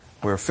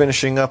We're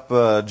finishing up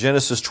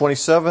Genesis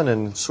 27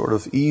 and sort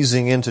of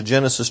easing into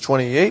Genesis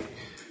 28.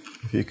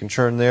 If you can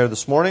turn there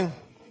this morning.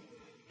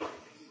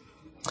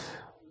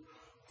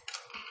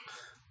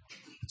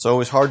 It's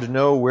always hard to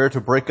know where to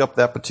break up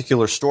that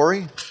particular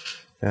story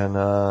and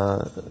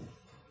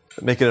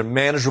make it a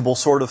manageable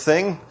sort of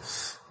thing.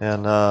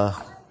 And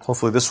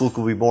hopefully this week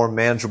will be more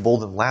manageable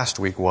than last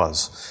week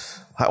was.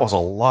 That was a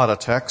lot of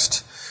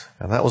text,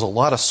 and that was a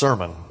lot of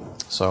sermon.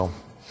 So,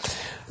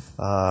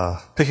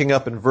 picking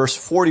up in verse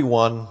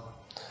 41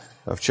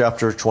 of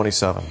chapter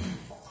 27.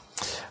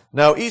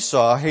 Now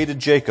Esau hated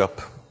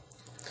Jacob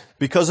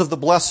because of the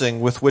blessing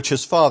with which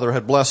his father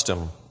had blessed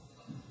him.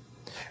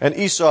 And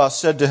Esau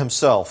said to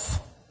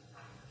himself,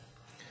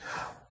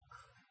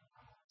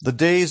 "The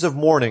days of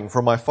mourning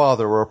for my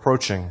father are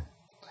approaching.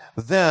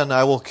 Then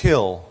I will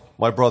kill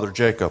my brother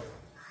Jacob."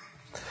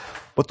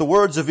 But the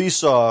words of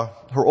Esau,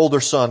 her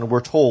older son,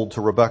 were told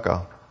to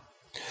Rebekah.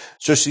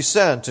 So she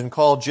sent and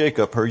called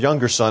Jacob, her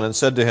younger son, and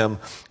said to him,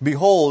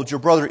 "Behold, your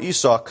brother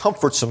Esau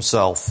comforts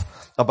himself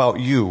about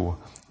you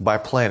by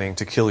planning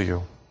to kill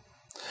you.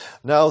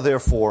 Now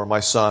therefore, my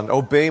son,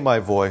 obey my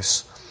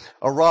voice.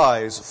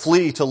 Arise,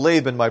 flee to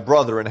Laban my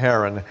brother in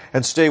Haran,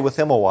 and stay with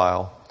him a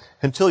while,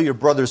 until your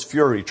brother's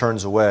fury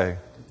turns away,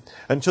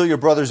 until your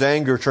brother's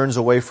anger turns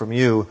away from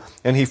you,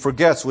 and he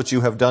forgets what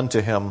you have done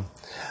to him.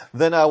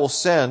 Then I will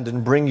send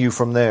and bring you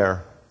from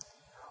there.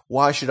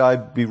 Why should I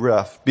be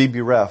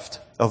bereft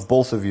of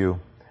both of you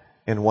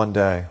in one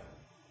day?"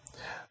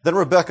 Then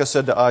Rebekah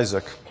said to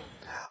Isaac,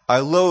 "I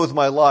loathe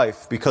my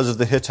life because of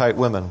the Hittite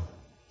women.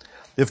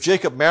 If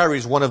Jacob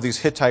marries one of these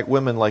Hittite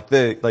women like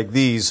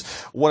these,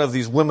 one of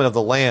these women of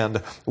the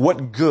land,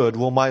 what good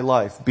will my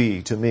life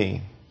be to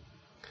me?"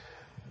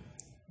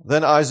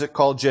 Then Isaac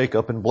called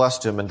Jacob and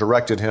blessed him and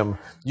directed him,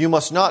 "You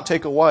must not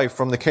take a wife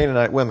from the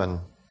Canaanite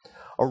women.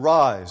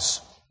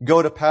 Arise,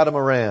 go to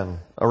Paddan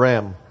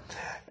Aram,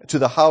 to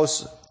the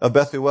house of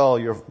Bethuel,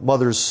 your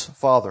mother's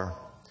father,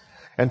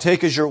 and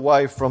take as your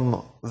wife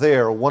from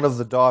there one of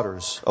the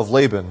daughters of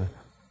Laban,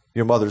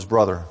 your mother's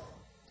brother.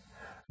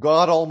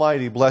 God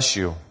Almighty bless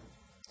you,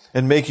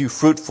 and make you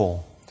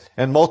fruitful,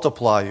 and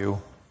multiply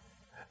you,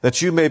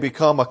 that you may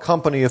become a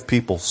company of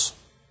peoples.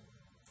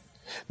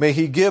 May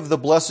he give the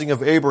blessing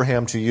of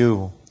Abraham to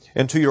you,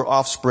 and to your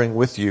offspring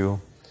with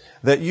you,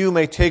 that you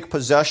may take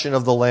possession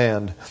of the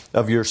land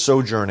of your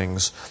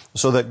sojournings,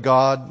 so that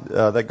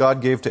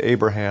God gave to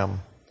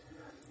Abraham."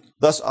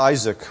 Thus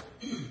Isaac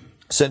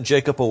sent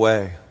Jacob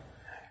away,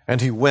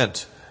 and he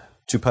went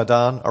to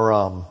Paddan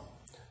Aram,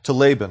 to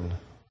Laban,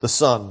 the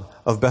son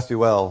of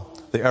Bethuel,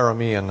 the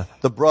Aramean,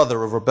 the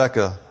brother of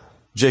Rebekah,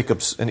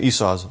 Jacob's and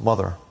Esau's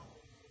mother.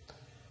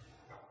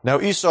 Now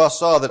Esau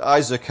saw that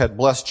Isaac had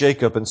blessed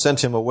Jacob and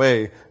sent him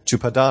away to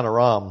Paddan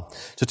Aram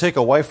to take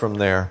a wife from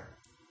there,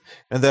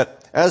 and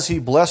that as he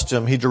blessed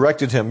him, he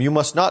directed him, "You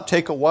must not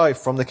take a wife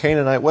from the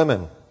Canaanite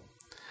women,"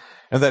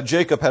 and that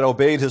Jacob had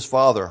obeyed his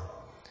father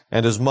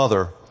and his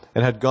mother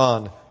and had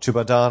gone to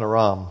Paddan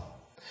Aram.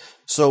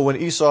 So when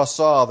Esau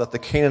saw that the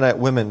Canaanite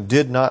women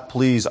did not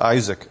please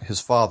Isaac his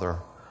father,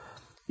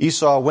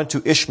 Esau went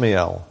to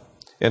Ishmael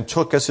and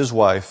took as his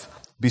wife,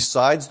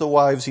 besides the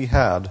wives he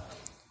had,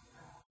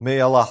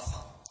 Mahalath,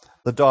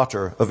 the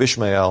daughter of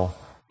Ishmael,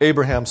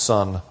 Abraham's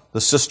son,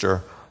 the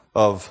sister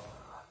of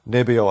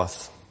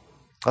Nebaioth.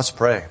 Let's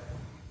pray.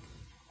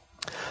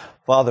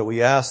 Father,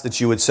 we ask that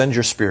you would send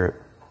your Spirit,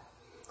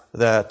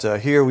 that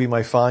here we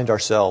might find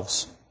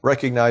ourselves,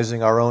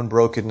 recognizing our own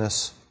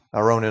brokenness,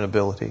 our own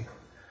inability.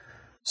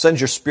 Send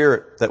your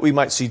Spirit that we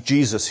might see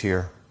Jesus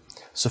here,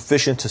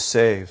 sufficient to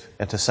save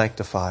and to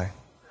sanctify.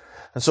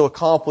 And so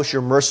accomplish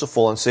your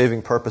merciful and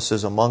saving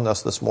purposes among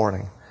us this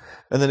morning.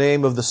 In the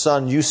name of the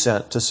Son you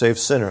sent to save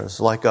sinners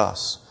like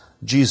us,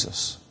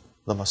 Jesus,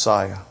 the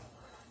Messiah.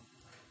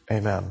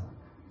 Amen.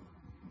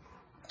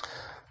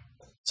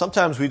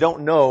 Sometimes we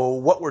don't know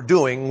what we're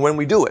doing when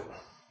we do it.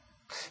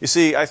 You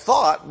see, I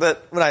thought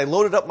that when I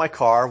loaded up my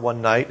car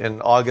one night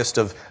in August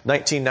of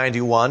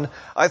 1991,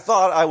 I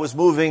thought I was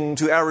moving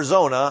to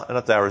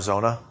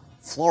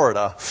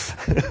Florida.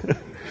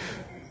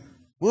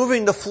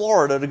 Moving to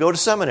Florida to go to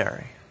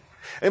seminary.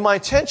 And my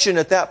intention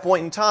at that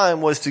point in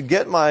time was to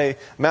get my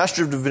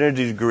Master of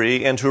Divinity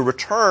degree and to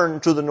return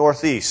to the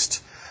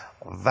Northeast.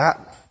 That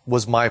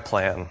was my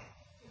plan.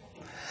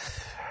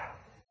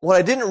 What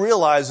I didn't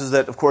realize is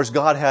that, of course,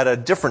 God had a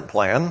different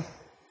plan,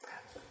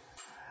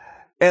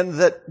 and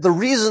that the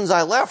reasons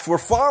I left were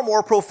far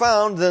more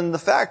profound than the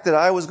fact that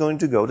I was going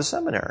to go to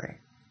seminary.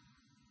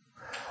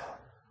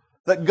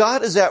 That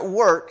God is at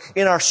work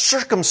in our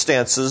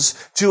circumstances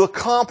to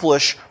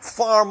accomplish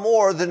far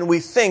more than we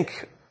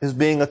think is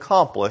being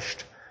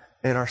accomplished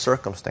in our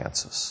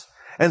circumstances.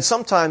 And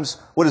sometimes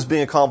what is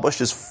being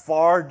accomplished is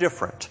far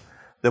different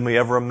than we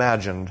ever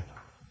imagined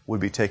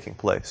would be taking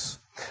place.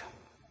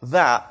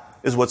 That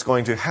is what's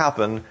going to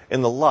happen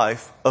in the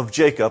life of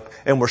Jacob,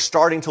 and we're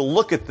starting to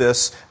look at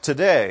this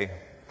today.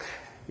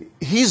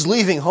 He's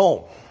leaving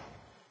home.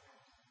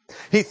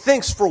 He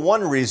thinks for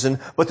one reason,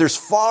 but there's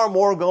far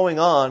more going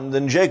on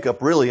than Jacob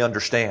really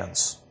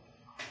understands.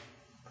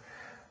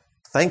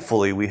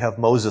 Thankfully, we have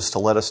Moses to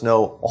let us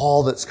know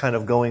all that's kind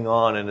of going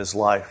on in his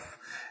life,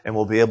 and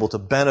we'll be able to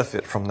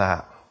benefit from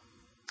that.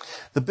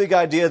 The big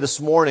idea this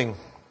morning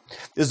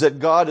is that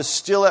God is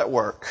still at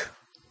work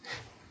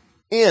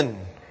in,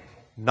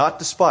 not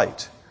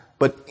despite,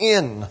 but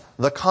in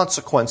the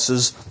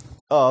consequences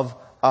of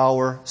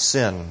our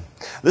sin.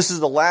 This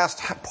is the last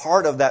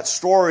part of that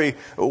story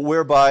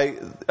whereby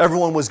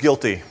everyone was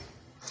guilty.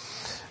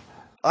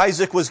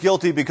 Isaac was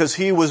guilty because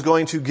he was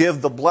going to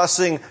give the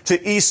blessing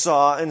to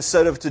Esau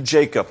instead of to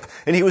Jacob.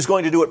 And he was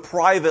going to do it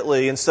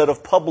privately instead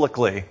of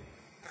publicly.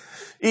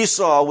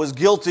 Esau was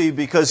guilty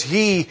because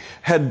he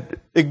had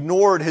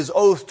ignored his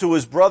oath to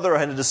his brother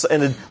and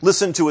had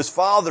listened to his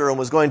father and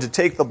was going to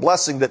take the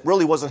blessing that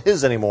really wasn't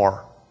his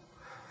anymore,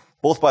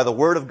 both by the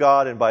word of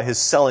God and by his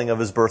selling of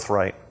his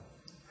birthright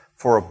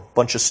for a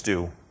bunch of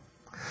stew.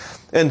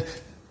 And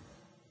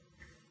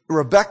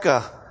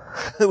Rebekah,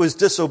 who was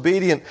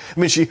disobedient,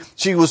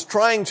 she was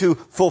trying to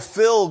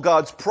fulfill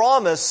God's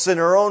promise in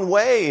her own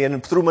way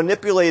and through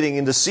manipulating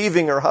and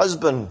deceiving her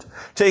husband,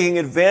 taking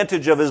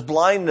advantage of his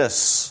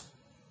blindness,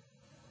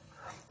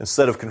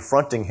 instead of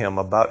confronting him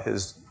about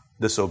his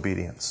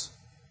disobedience.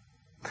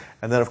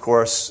 And then, of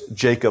course,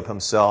 Jacob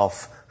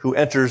himself, who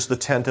enters the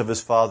tent of his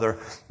father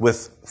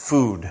with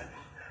food,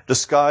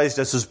 disguised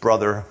as his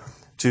brother,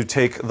 to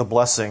take the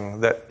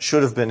blessing that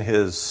should have been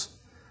his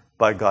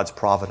by God's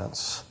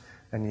providence.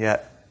 And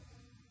yet,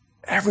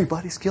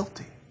 everybody's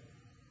guilty.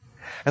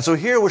 And so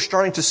here we're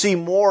starting to see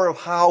more of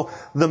how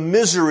the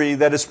misery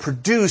that is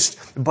produced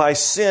by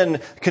sin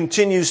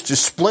continues to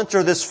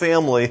splinter this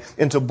family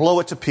and to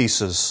blow it to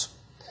pieces.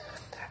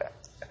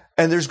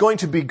 And there's going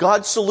to be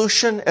God's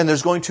solution and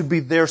there's going to be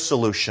their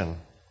solution.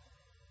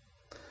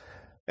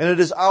 And it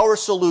is our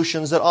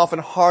solutions that often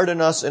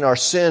harden us in our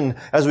sin,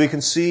 as we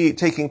can see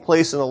taking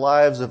place in the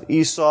lives of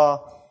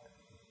Esau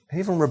and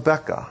even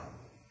Rebekah.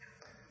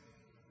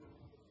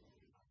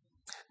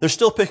 They're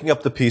still picking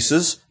up the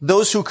pieces.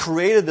 Those who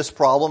created this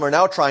problem are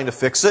now trying to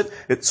fix it.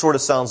 It sort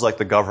of sounds like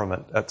the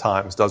government at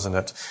times, doesn't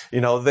it?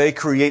 They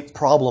create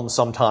problems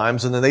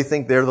sometimes, and then they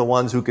think they're the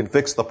ones who can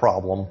fix the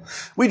problem.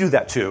 We do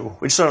that too.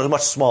 We just on a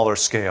much smaller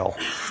scale.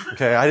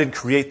 Okay, I didn't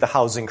create the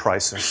housing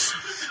crisis,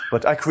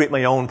 but I create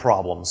my own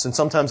problems. And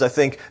sometimes I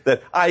think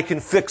that I can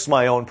fix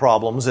my own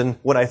problems, and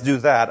when I do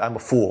that, I'm a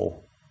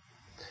fool.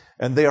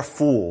 And they are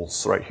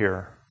fools right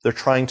here. They're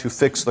trying to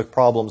fix the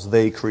problems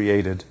they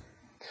created.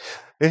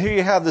 And here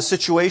you have the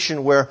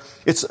situation where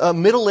it's a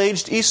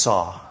middle-aged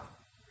Esau.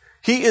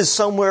 He is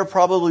somewhere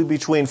probably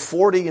between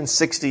 40 and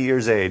 60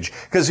 years age.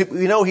 Because,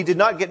 he did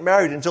not get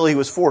married until he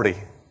was 40.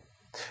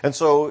 And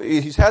so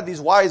he's had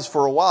these wives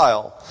for a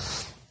while.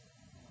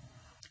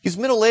 He's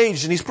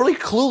middle-aged and he's pretty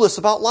clueless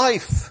about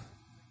life.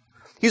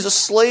 He's a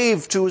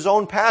slave to his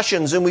own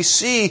passions, and we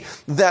see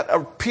that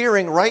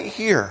appearing right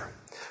here.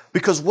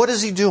 Because what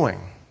is he doing?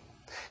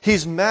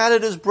 He's mad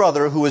at his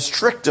brother who has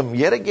tricked him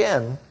yet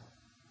again.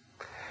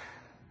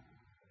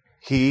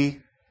 He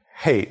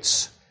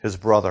hates his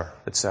brother,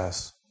 it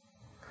says.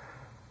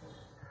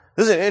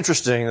 Isn't it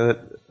interesting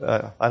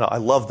that, I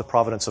love the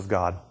providence of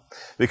God,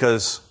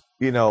 because,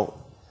 the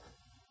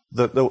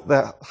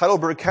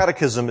Heidelberg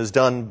Catechism is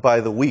done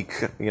by the week.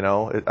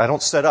 I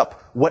don't set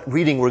up what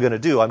reading we're going to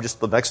do. I'm just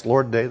the next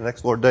Lord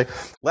Day.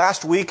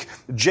 Last week,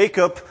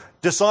 Jacob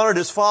dishonored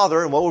his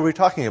father, and what were we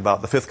talking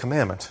about? The fifth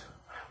commandment,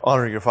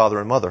 honoring your father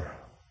and mother.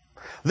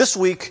 This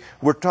week,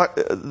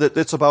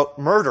 it's about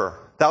murder.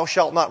 Thou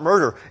shalt not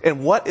murder.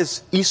 And what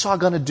is Esau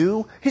going to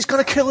do? He's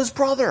going to kill his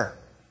brother.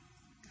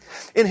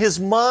 In his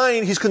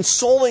mind, he's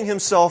consoling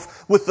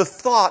himself with the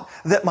thought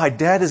that my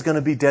dad is going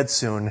to be dead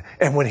soon.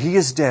 And when he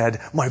is dead,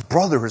 my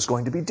brother is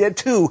going to be dead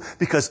too,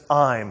 because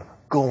I'm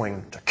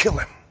going to kill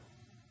him.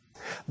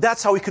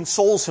 That's how he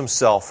consoles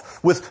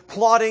himself, with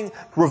plotting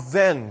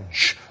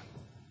revenge,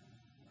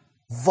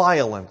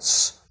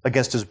 violence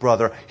against his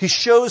brother. He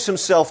shows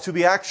himself to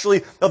be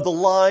actually of the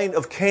line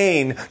of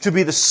Cain, to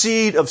be the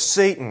seed of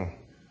Satan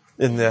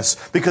in this,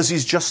 because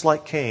he's just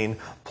like Cain,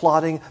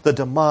 plotting the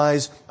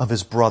demise of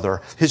his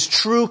brother. His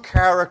true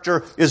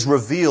character is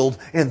revealed,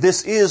 and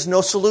this is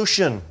no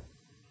solution.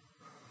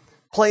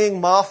 Playing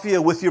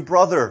mafia with your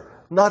brother,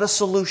 not a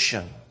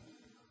solution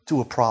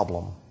to a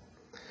problem.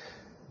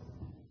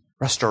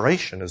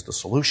 Restoration is the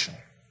solution,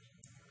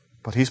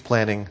 but he's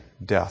planning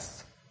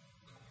death.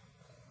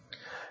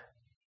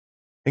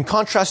 In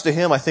contrast to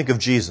him, I think of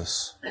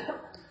Jesus.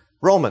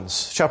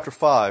 Romans chapter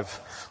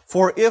 5.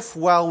 For if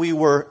while we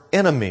were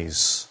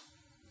enemies,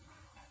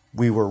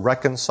 we were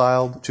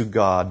reconciled to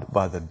God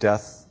by the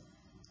death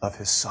of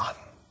his Son.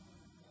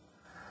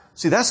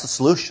 See, that's the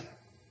solution.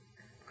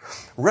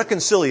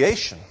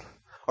 Reconciliation.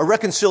 A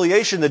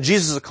reconciliation that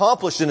Jesus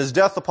accomplished in his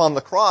death upon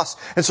the cross.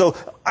 And so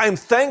I'm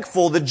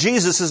thankful that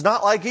Jesus is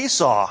not like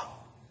Esau.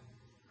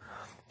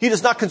 He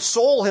does not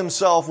console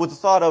himself with the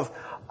thought of,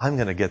 I'm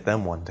going to get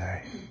them one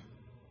day.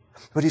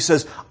 But he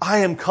says, I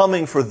am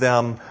coming for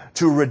them,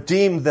 to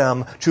redeem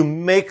them, to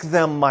make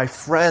them my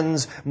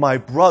friends, my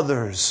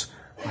brothers,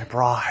 my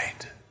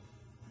bride.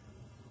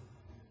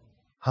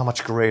 How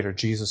much greater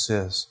Jesus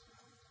is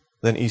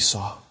than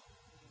Esau.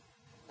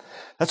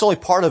 That's only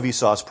part of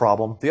Esau's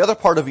problem. The other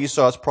part of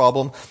Esau's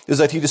problem is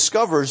that he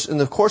discovers in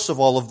the course of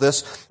all of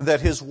this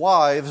that his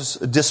wives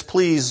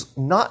displease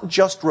not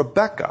just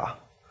Rebekah,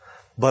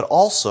 but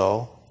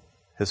also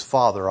his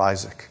father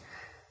Isaac.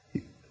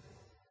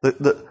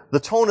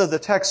 The tone of the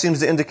text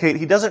seems to indicate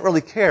he doesn't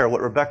really care what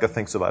Rebekah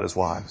thinks about his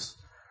wives.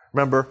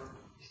 Remember,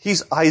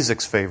 he's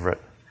Isaac's favorite.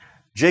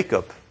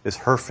 Jacob is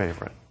her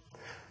favorite.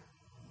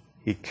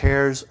 He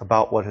cares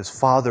about what his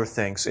father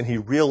thinks, and he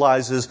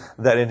realizes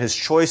that in his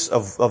choice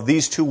of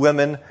these two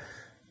women,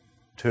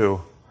 he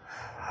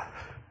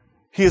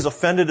has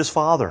offended his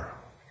father.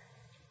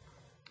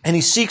 And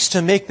he seeks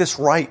to make this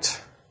right.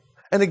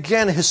 And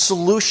again, his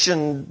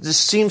solution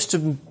just seems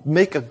to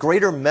make a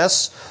greater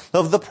mess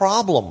of the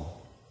problem.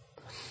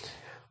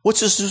 What's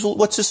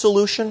his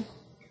solution?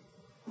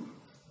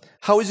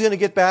 How is he going to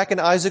get back in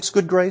Isaac's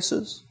good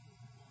graces?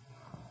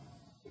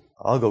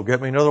 I'll go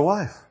get me another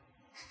wife.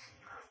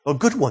 A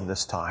good one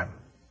this time.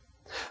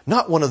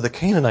 Not one of the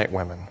Canaanite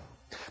women.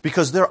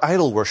 Because they're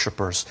idol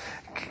worshippers.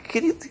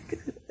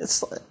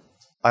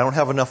 I don't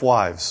have enough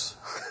wives.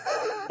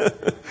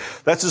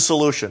 That's his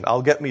solution.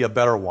 I'll get me a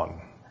better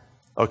one.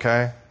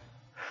 Okay?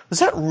 Does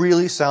that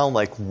really sound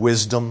like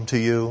wisdom to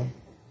you?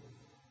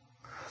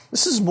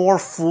 This is more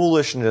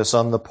foolishness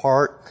on the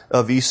part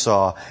of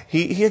Esau.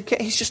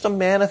 He's just a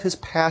man of his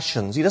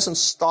passions. He doesn't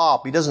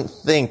stop. He doesn't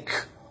think.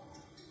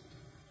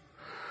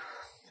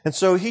 And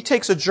so he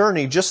takes a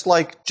journey just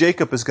like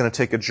Jacob is going to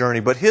take a journey,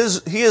 but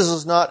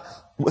was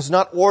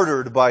not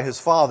ordered by his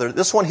father.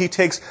 This one he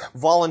takes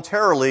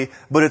voluntarily,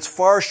 but it's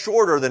far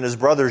shorter than his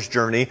brother's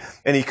journey,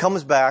 and he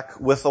comes back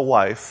with a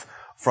wife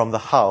from the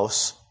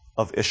house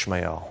of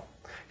Ishmael.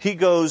 He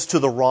goes to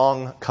the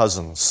wrong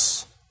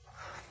cousins.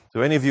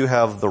 Do any of you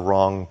have the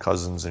wrong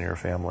cousins in your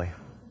family?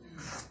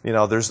 You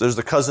know, there's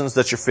the cousins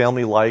that your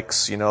family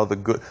likes, you know,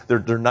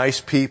 they're nice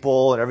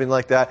people and everything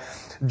like that.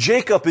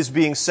 Jacob is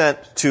being sent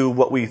to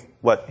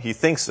what he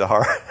thinks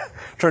are.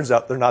 Turns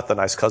out they're not the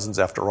nice cousins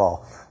after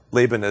all.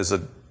 Laban is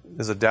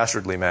a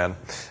dastardly man,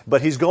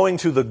 but he's going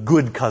to the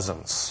good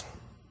cousins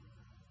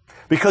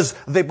because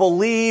they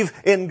believe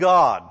in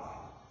God.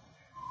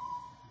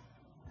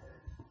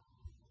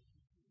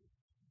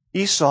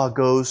 Esau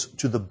goes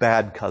to the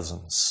bad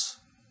cousins,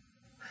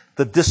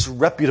 the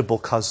disreputable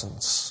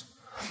cousins.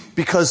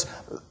 Because,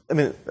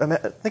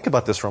 think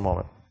about this for a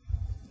moment.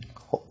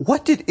 How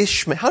did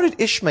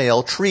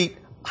Ishmael treat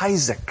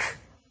Isaac?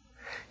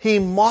 He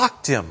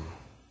mocked him.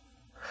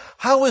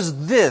 How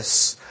is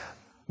this,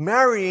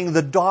 marrying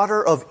the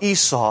daughter of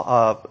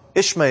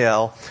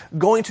Ishmael,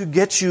 going to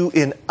get you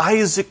in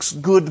Isaac's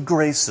good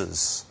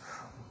graces?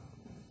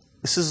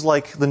 This is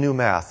like the new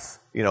math.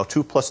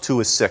 2 plus 2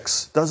 is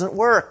 6. Doesn't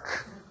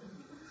work.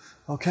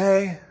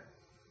 Okay?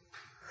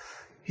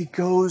 He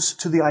goes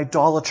to the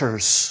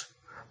idolaters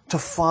to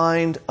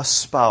find a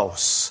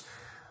spouse.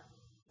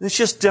 It's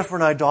just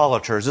different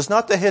idolaters. It's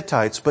not the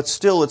Hittites, but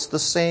still it's the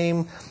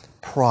same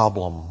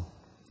problem.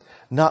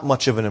 Not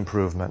much of an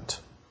improvement.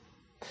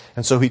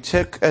 And so he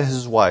took as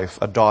his wife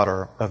a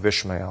daughter of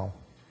Ishmael.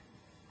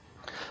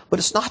 But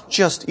it's not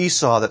just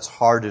Esau that's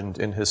hardened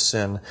in his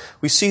sin.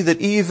 We see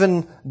that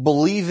even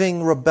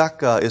believing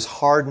Rebekah is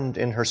hardened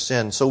in her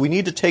sin. So we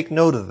need to take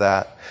note of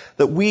that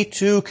we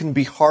too can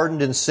be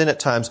hardened in sin at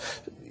times.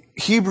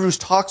 Hebrews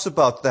talks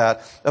about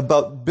that,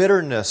 about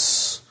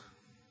bitterness,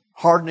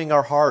 hardening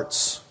our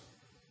hearts.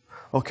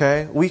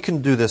 Okay? We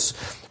can do this.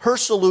 Her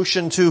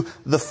solution to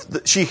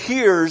she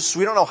hears,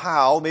 we don't know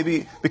how,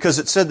 maybe because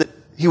it said that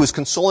he was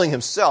consoling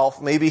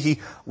himself, maybe he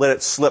let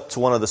it slip to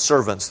one of the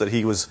servants that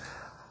he was,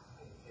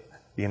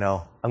 I'm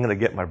going to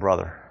get my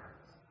brother.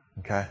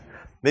 Okay?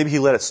 Maybe he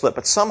let it slip,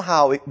 but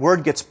somehow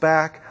word gets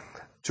back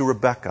to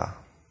Rebekah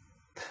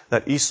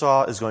that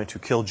Esau is going to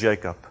kill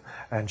Jacob.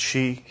 And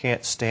she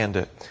can't stand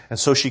it. And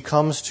so she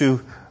comes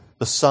to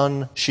the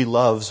son she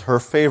loves, her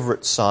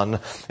favorite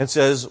son, and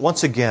says,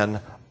 once again,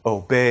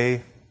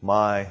 obey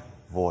my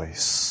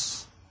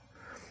voice.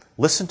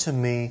 Listen to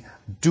me.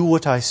 Do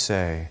what I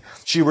say.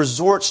 She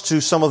resorts to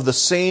some of the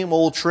same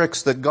old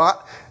tricks that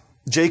got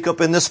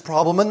Jacob in this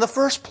problem in the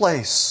first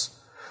place.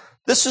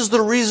 This is the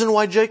reason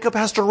why Jacob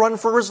has to run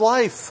for his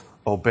life.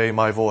 Obey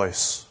my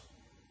voice.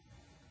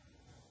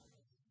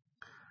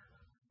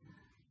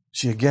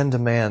 She again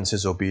demands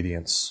his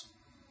obedience.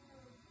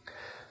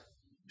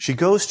 She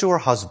goes to her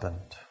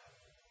husband,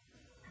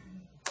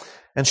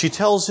 and she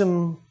tells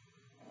him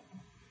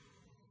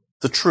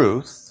the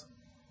truth,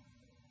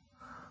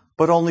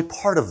 but only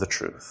part of the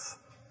truth.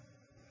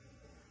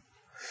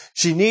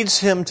 She needs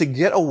him to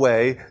get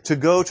away, to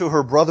go to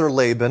her brother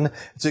Laban,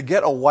 to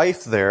get a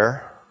wife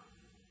there.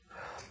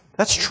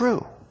 That's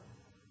true.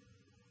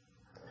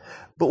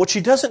 But what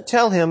she doesn't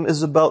tell him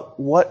is about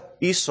what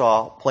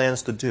Esau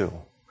plans to do.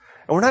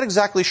 And we're not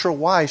exactly sure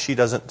why she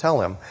doesn't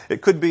tell him.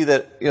 It could be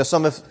that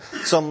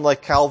some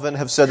like Calvin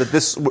have said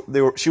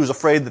that she was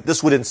afraid that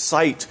this would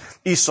incite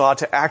Esau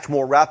to act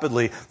more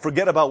rapidly.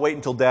 Forget about waiting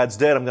until Dad's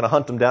dead. I'm going to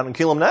hunt him down and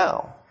kill him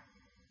now.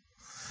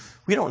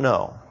 We don't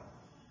know.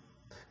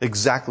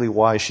 exactly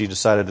why she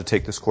decided to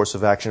take this course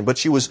of action, but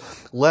she was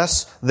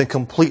less than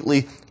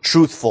completely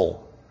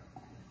truthful.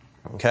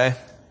 Okay?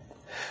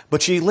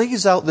 But she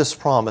lays out this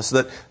promise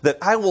that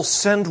I will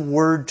send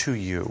word to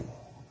you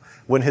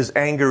when his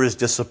anger is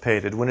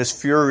dissipated, when his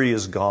fury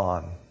is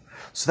gone.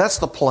 So that's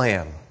the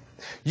plan.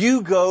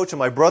 You go to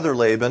my brother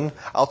Laban,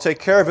 I'll take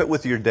care of it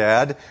with your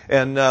dad,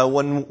 and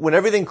when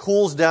everything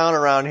cools down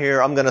around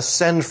here, I'm going to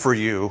send for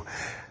you.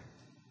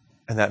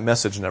 And that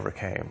message never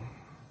came.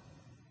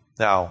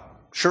 Now,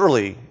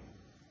 surely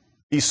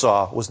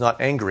Esau was not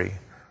angry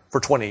for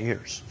 20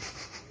 years.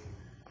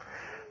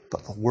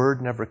 But the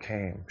word never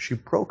came. She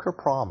broke her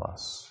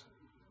promise.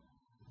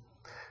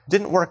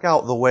 Didn't work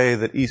out the way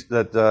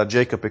that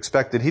Jacob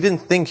expected. He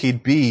didn't think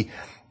he'd be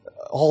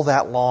all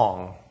that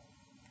long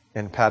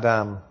in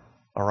Padam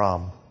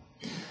Aram.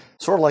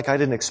 Sort of like I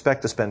didn't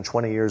expect to spend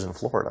 20 years in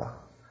Florida.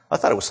 I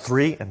thought it was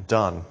 3 and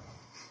done.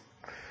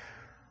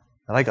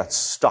 And I got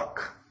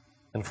stuck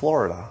in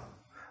Florida.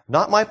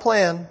 Not my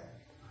plan,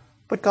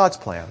 but God's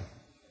plan.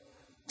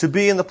 To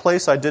be in the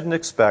place I didn't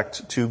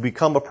expect, to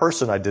become a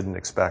person I didn't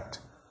expect.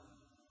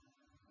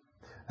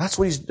 That's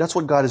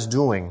what God is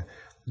doing.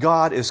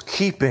 God is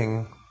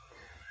keeping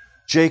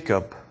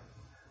Jacob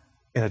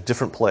in a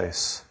different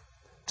place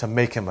to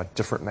make him a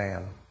different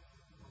man.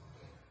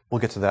 We'll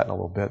get to that in a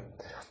little bit.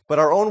 But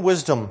our own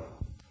wisdom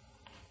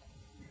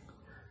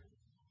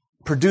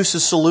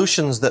produces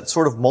solutions that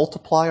sort of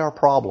multiply our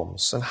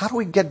problems. And how do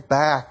we get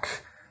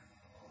back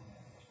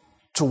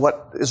to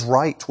what is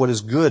right, what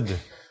is good,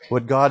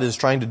 what God is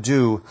trying to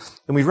do?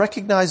 And we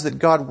recognize that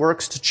God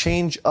works to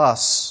change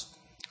us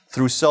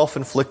through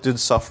self-inflicted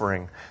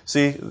suffering.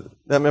 See,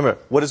 remember,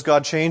 what is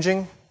God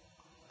changing?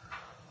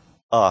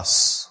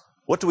 Us.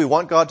 What do we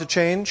want God to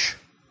change?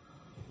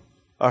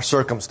 Our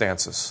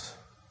circumstances.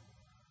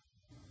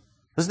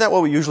 Isn't that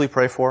what we usually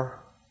pray for?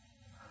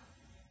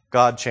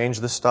 God, change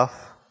this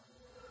stuff.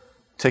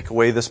 Take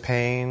away this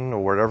pain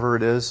or whatever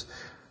it is.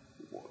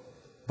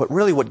 But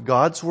really what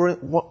God's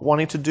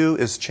wanting to do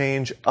is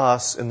change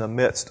us in the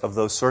midst of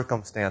those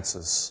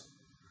circumstances.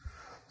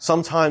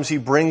 Sometimes He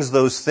brings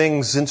those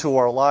things into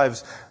our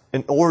lives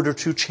in order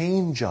to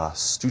change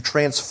us, to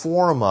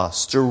transform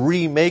us, to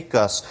remake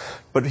us.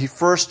 But He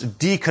first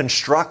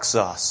deconstructs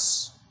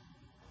us.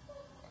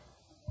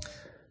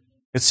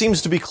 It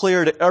seems to be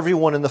clear to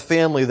everyone in the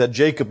family that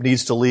Jacob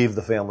needs to leave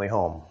the family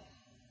home.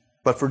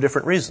 But for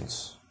different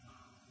reasons,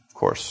 of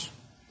course.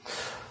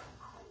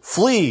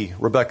 Flee,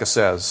 Rebecca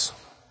says.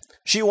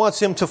 She wants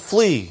him to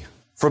flee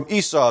from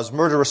Esau's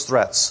murderous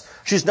threats.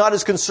 She's not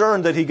as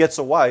concerned that he gets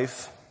a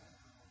wife,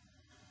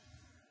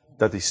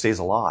 that he stays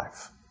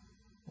alive.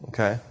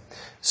 Okay?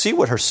 See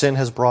what her sin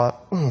has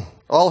brought?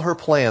 All her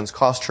plans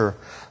cost her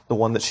the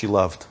one that she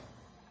loved.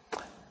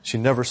 She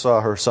never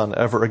saw her son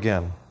ever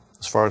again,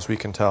 as far as we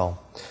can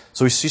tell.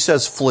 So she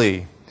says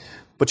flee.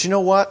 But you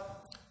know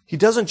what? He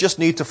doesn't just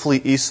need to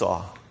flee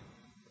Esau.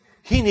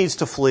 He needs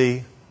to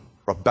flee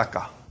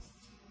Rebekah.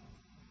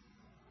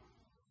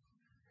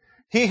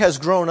 He has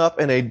grown up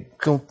in a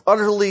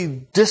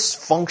utterly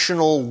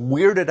dysfunctional,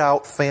 weirded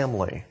out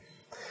family.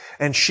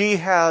 And she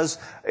has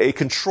a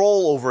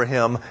control over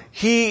him.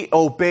 He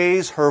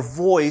obeys her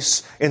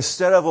voice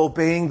instead of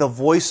obeying the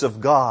voice of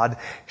God.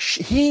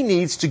 He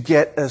needs to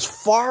get as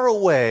far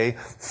away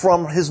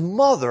from his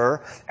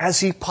mother as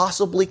he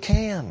possibly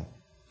can.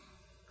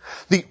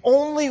 The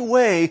only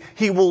way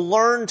he will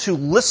learn to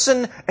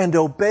listen and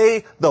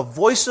obey the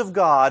voice of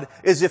God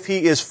is if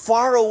he is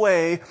far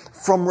away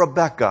from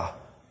Rebekah.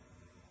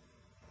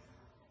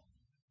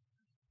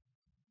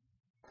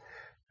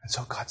 And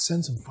so God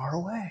sends him far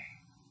away.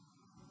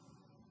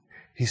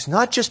 He's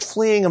not just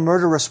fleeing a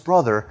murderous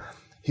brother,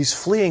 he's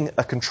fleeing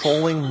a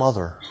controlling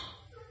mother.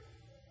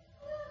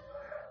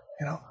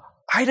 You know,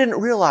 I didn't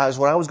realize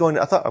when I was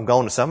I thought I'm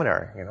going to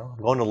seminary,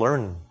 I'm going to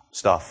learn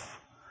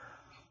stuff.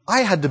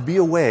 I had to be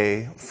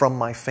away from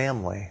my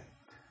family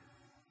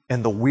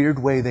and the weird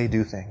way they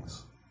do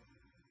things.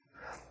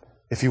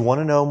 If you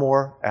want to know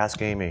more,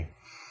 ask Amy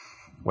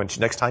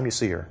next time you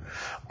see her.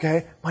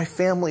 Okay? My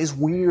family is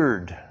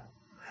weird.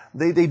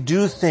 They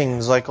do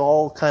things like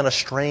all kind of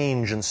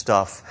strange and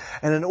stuff.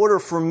 And in order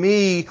for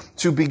me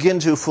to begin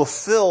to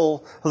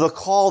fulfill the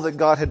call that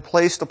God had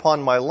placed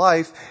upon my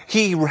life,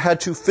 He had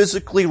to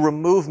physically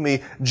remove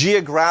me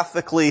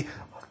geographically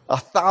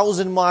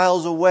 1,000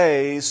 miles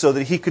away so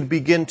that He could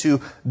begin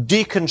to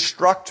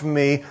deconstruct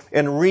me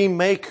and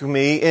remake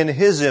me in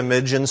His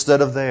image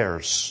instead of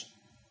theirs.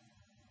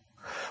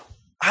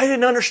 I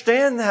didn't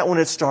understand that when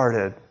it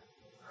started.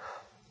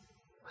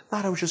 I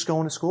thought I was just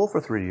going to school for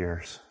 3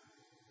 years.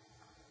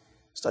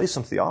 Study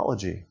some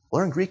theology.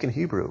 Learn Greek and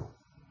Hebrew.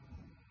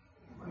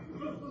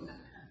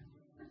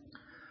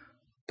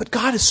 But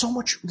God is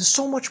there's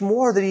so much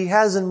more that He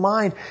has in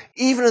mind,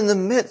 even in the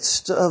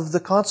midst of the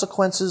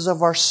consequences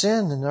of our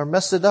sin and our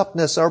messed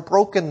upness, our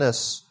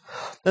brokenness.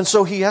 And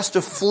so He has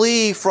to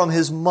flee from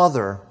his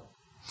mother.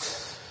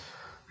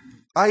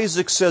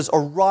 Isaac says,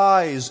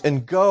 arise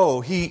and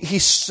go. He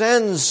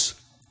sends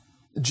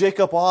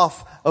Jacob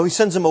off. He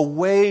sends him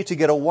away to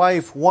get a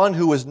wife, one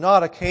who is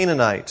not a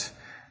Canaanite.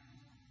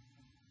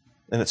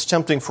 And it's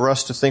tempting for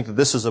us to think that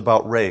this is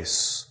about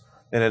race.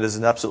 And it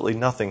has absolutely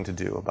nothing to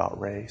do about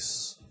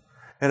race.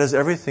 It has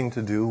everything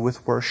to do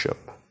with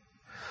worship.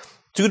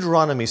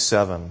 Deuteronomy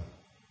 7.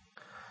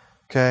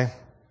 Okay?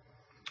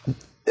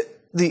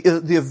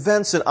 The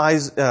events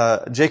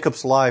in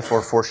Jacob's life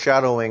are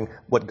foreshadowing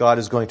what God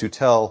is going to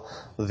tell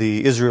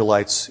the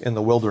Israelites in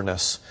the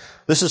wilderness.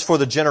 This is for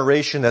the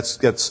generation that's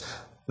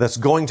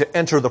going to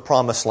enter the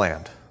promised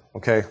land.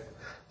 Okay?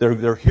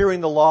 They're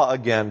hearing the law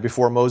again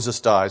before Moses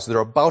dies. They're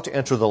about to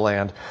enter the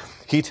land.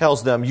 He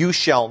tells them, you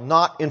shall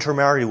not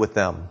intermarry with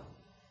them,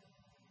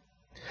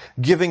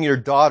 giving your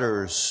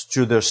daughters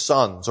to their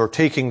sons or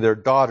taking their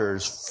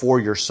daughters for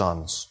your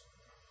sons.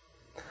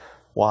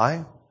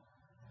 Why?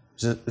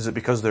 Is it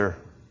because they're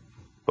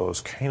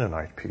those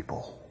Canaanite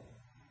people?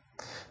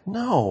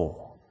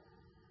 No.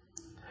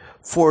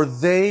 For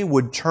they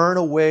would turn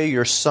away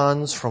your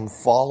sons from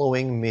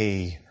following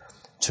me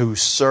to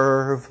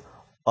serve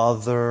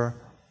other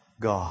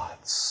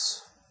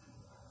gods.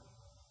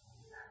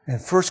 In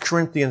 1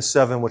 Corinthians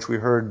 7, which we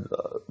heard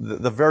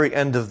the very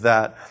end of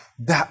that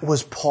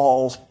was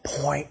Paul's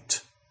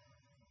point.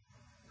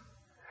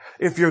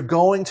 If you're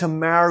going to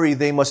marry,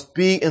 they must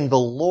be in the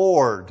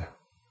Lord.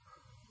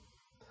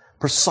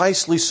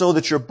 Precisely so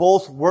that you're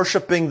both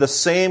worshiping the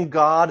same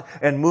God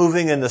and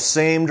moving in the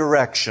same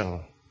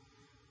direction.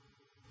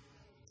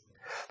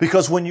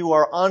 Because when you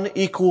are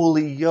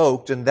unequally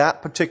yoked in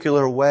that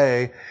particular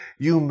way,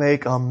 you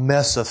make a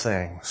mess of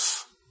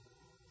things.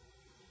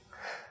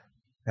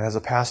 And as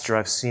a pastor,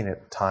 I've seen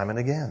it time and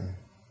again.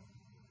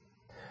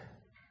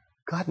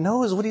 God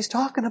knows what He's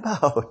talking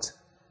about.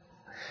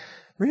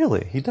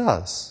 Really, He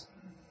does.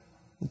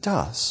 He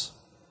does.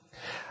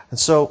 And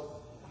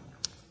so,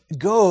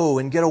 go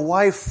and get a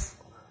wife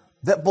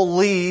that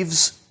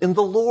believes in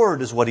the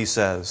Lord, is what He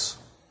says.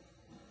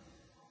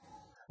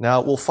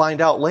 Now, we'll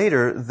find out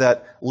later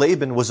that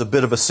Laban was a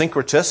bit of a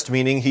syncretist,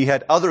 meaning he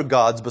had other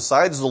gods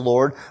besides the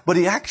Lord, but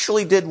he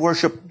actually did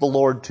worship the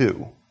Lord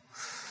too.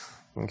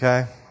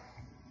 Okay?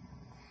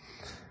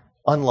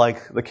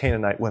 Unlike the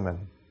Canaanite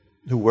women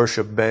who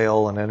worship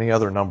Baal and any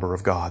other number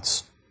of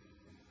gods.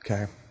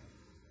 Okay?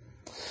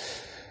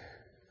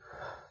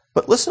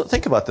 But listen,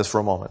 think about this for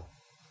a moment.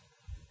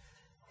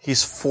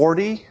 He's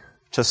 40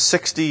 to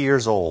 60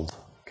 years old.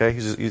 Okay?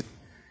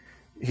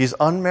 He's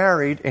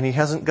unmarried and he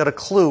hasn't got a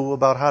clue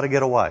about how to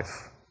get a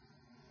wife.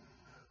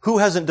 Who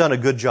hasn't done a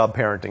good job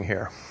parenting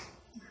here?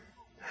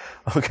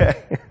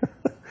 Okay?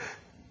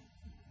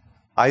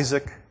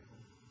 Isaac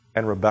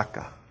and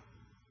Rebekah.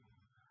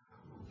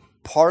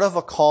 Part of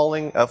a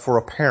calling for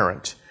a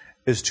parent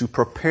is to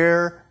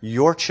prepare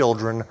your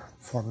children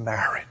for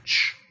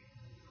marriage.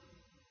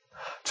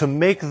 To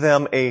make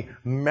them a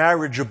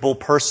marriageable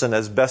person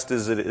as best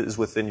as it is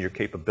within your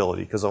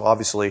capability. Because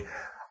obviously,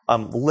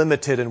 I'm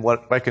limited in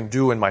what I can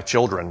do in my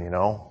children, you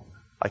know.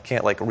 I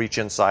can't reach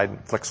inside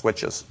and flick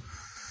switches.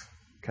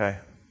 Okay?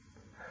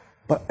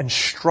 But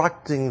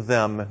instructing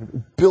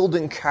them,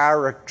 building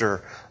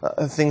character,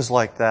 things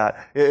like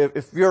that.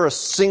 If you're a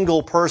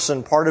single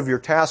person, part of your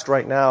task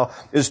right now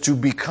is to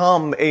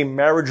become a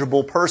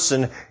marriageable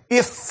person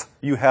if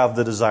you have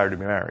the desire to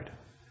be married.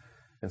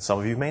 And some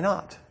of you may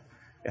not.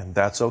 And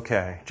that's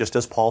okay. Just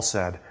as Paul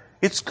said,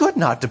 it's good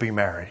not to be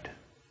married.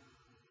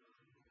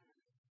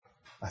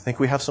 I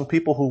think we have some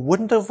people who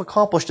wouldn't have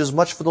accomplished as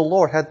much for the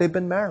Lord had they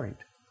been married.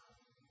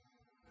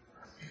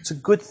 It's a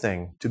good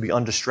thing to be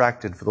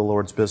undistracted for the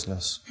Lord's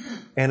business.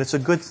 And it's a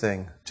good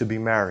thing to be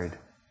married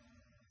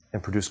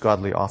and produce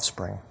godly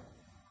offspring.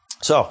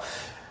 So,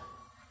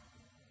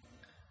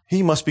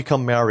 he must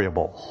become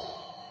marriable.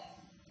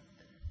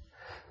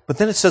 But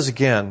then it says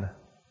again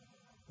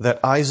that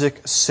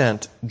Isaac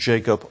sent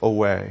Jacob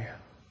away.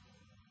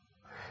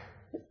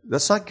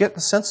 Let's not get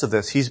the sense of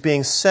this. He's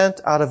being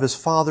sent out of his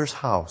father's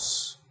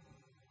house.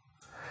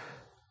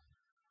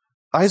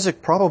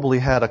 Isaac probably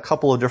had a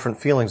couple of different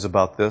feelings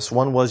about this.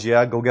 One was,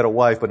 yeah, go get a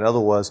wife, but another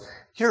was,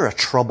 you're a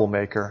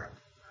troublemaker,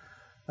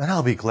 and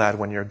I'll be glad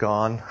when you're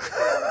gone.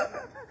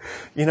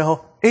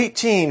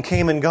 18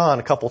 came and gone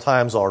a couple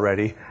times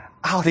already.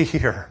 Out of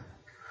here.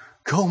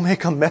 Go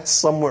make a mess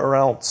somewhere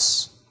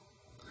else.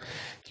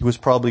 He was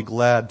probably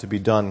glad to be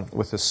done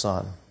with his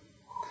son.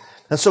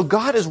 And so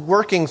God is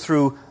working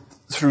through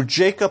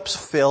Jacob's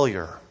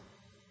failure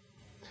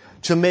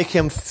to make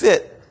him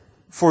fit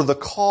for the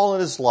call in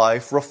his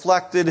life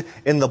reflected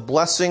in the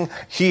blessing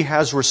he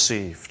has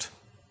received.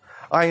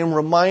 I am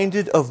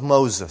reminded of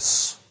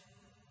Moses.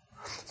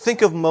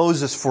 Think of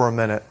Moses for a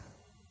minute.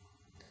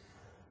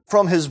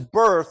 From his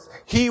birth,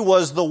 he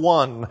was the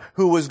one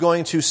who was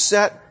going to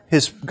set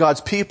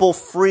God's people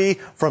free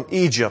from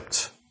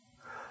Egypt.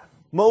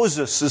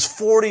 Moses is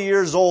 40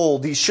 years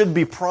old. He should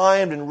be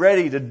primed and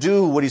ready to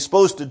do what he's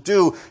supposed to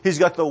do. He's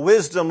got the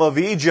wisdom of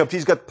Egypt.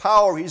 He's got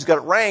power. He's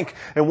got rank.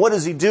 And what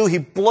does he do? He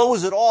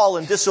blows it all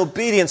in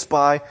disobedience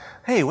by,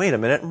 hey, wait a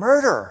minute,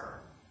 murder.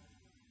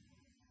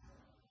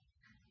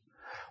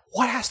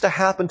 What has to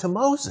happen to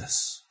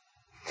Moses?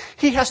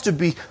 He has to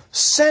be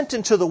sent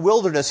into the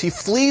wilderness. He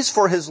flees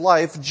for his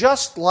life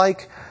just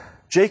like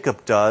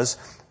Jacob does.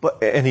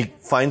 and he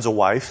finds a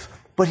wife,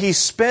 but he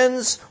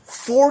spends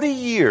 40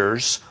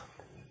 years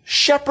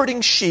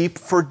shepherding sheep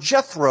for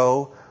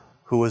Jethro,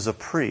 who is a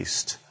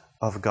priest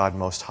of God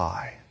Most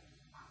High.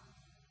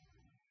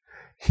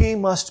 He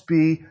must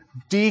be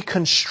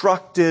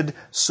deconstructed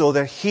so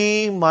that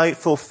he might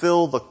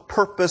fulfill the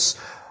purpose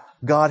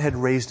God had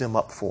raised him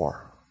up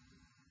for.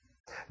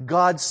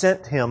 God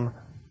sent him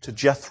to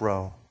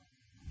Jethro,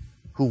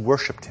 who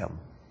worshipped him,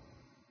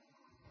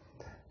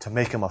 to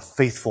make him a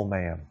faithful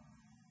man,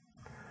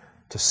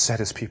 to set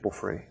his people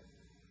free.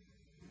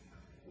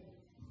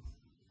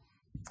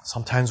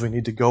 Sometimes we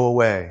need to go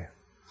away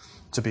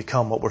to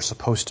become what we're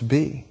supposed to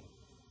be.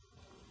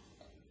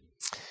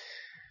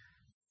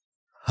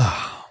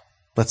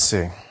 Let's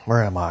see.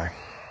 Where am I?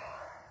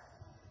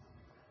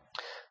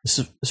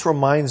 This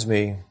reminds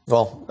me,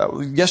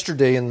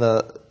 yesterday in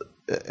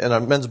our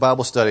men's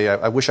Bible study,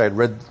 I wish I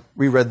had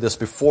reread this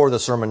before the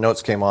sermon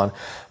notes came on,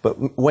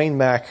 but Wayne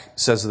Mack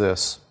says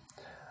this: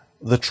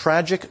 the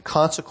tragic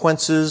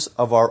consequences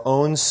of our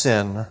own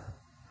sin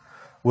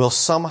will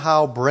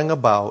somehow bring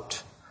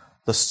about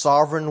the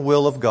sovereign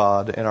will of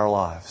God in our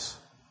lives.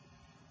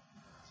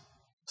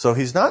 So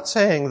he's not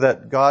saying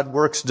that God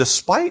works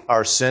despite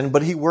our sin,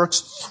 but he works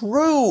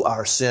through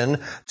our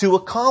sin to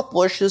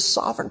accomplish his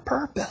sovereign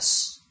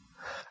purpose.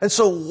 And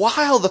so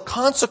while the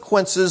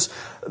consequences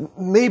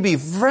may be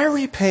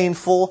very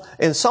painful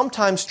and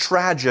sometimes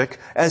tragic,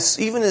 as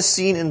even is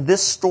seen in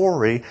this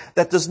story,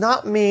 that does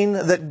not mean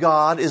that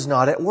God is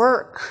not at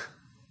work.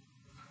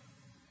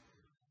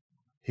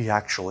 He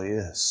actually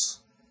is,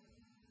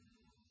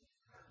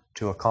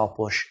 to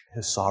accomplish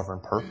his sovereign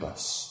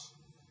purpose,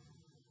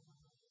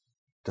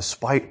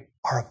 despite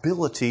our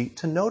ability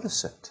to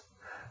notice it.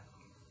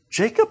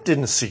 Jacob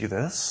didn't see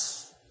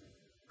this,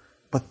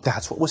 but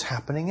that's what was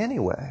happening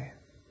anyway.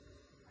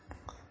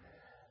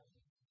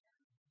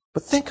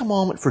 But think a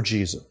moment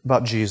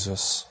about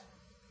Jesus.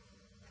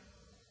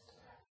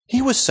 He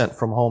was sent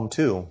from home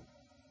too,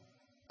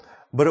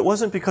 but it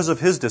wasn't because of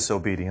his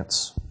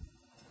disobedience.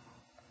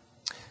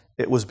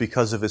 It was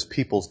because of his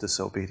people's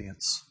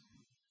disobedience.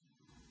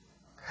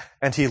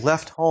 And he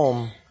left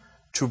home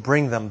to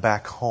bring them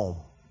back home.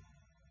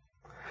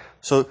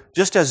 So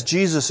just as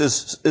Jesus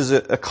is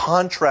a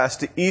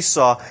contrast to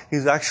Esau,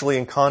 he's actually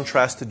in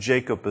contrast to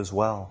Jacob as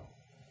well.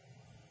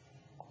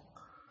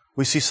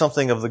 We see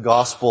something of the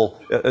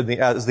gospel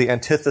as the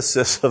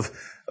antithesis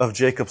of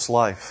Jacob's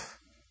life.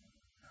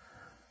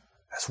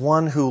 As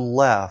one who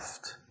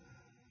left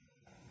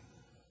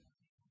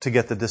to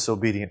get the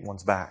disobedient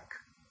ones back.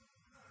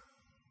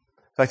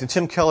 In fact,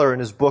 Tim Keller, in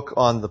his book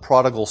on the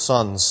prodigal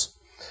sons,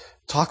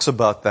 talks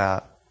about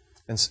that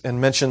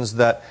and mentions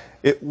that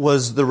it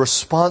was the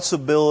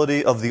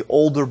responsibility of the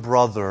older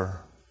brother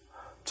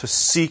to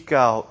seek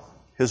out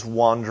his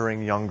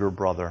wandering younger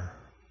brother.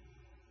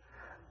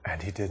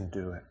 And he didn't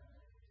do it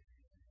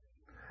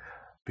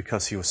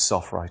because he was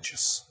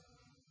self-righteous.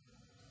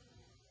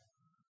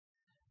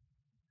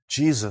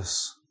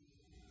 Jesus,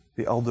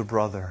 the elder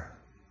brother,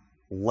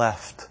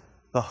 left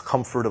the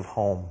comfort of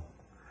home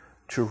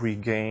to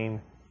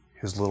regain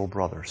his little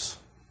brothers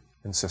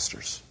and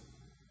sisters,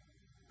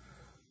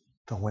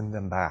 to win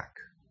them back.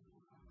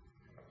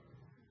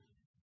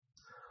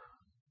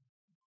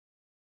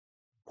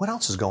 What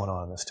else is going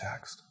on in this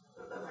text?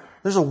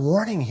 There's a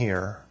warning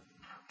here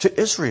to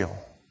Israel.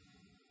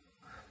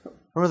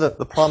 Remember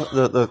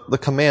the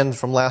command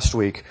from last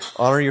week,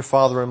 honor your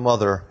father and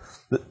mother.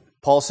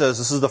 Paul says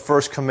this is the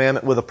first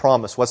commandment with a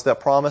promise. What's that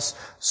promise?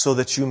 So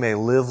that you may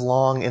live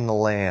long in the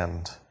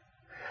land.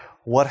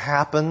 What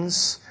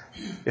happens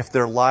if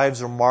their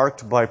lives are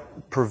marked by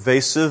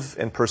pervasive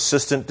and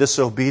persistent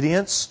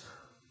disobedience?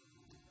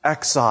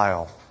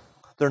 Exile.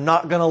 They're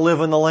not going to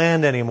live in the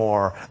land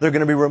anymore. They're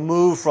going to be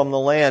removed from the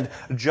land,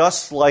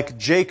 just like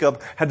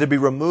Jacob had to be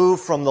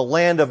removed from the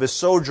land of his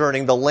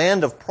sojourning, the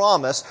land of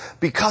promise,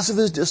 because of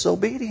his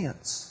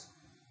disobedience.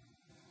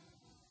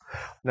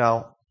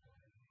 Now,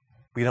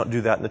 we don't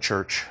do that in the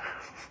church.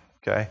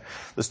 Okay?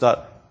 There's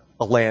not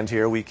a land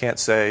here. We can't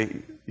say,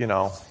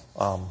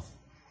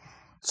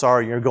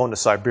 sorry, you're going to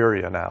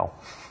Siberia now.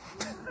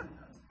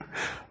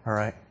 All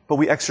right? But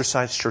we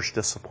exercise church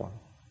discipline.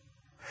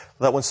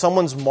 That when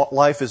someone's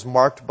life is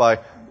marked by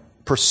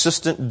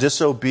persistent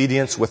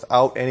disobedience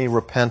without any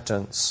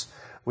repentance,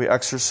 we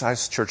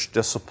exercise church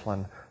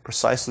discipline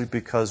precisely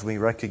because we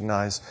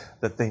recognize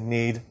that they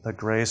need the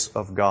grace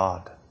of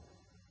God.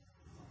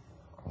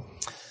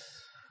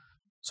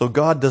 So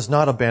God does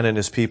not abandon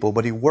his people,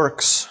 but he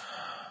works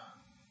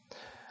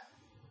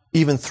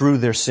even through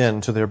their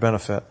sin to their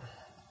benefit.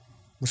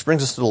 Which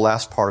brings us to the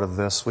last part of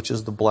this, which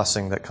is the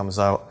blessing that comes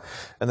out.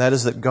 And that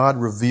is that God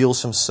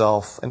reveals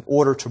himself in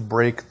order to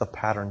break the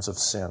patterns of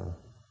sin.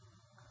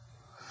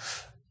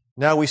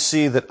 Now we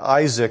see that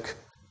Isaac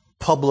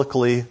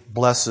publicly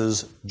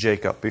blesses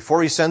Jacob.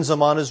 Before he sends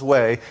him on his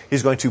way,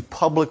 he's going to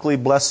publicly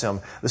bless him.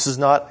 This is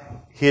not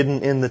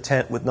hidden in the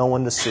tent with no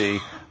one to see.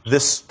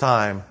 This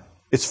time,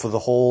 it's for the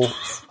whole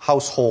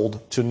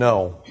household to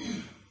know.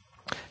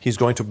 He's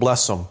going to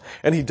bless him.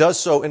 And he does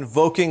so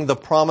invoking the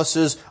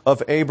promises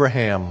of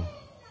Abraham.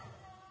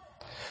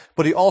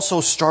 But he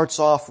also starts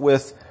off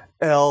with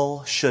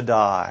El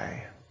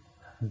Shaddai,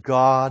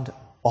 God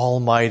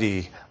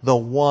Almighty, the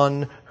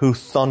one who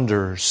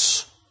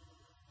thunders.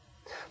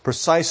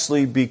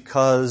 Precisely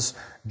because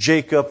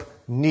Jacob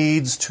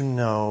needs to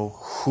know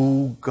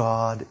who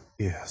God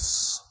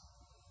is.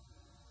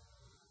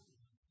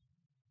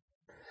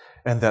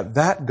 And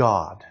that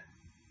God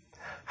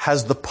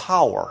has the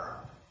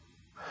power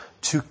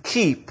to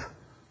keep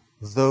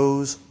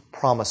those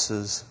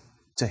promises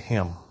to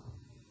him.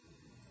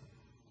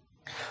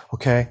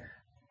 Okay?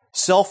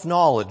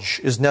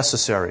 Self-knowledge is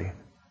necessary.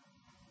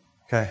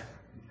 Okay?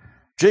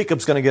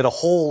 Jacob's going to get a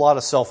whole lot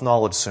of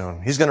self-knowledge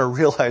soon. He's going to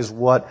realize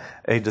what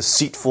a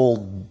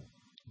deceitful,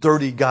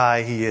 dirty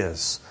guy he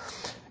is.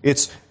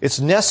 It's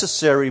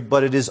necessary,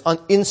 but it is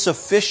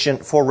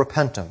insufficient for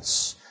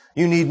repentance.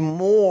 You need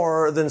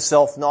more than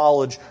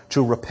self-knowledge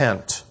to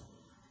repent.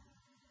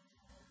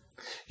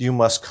 You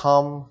must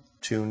come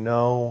to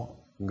know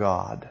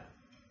God.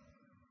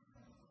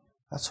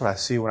 That's what I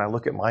see when I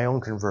look at my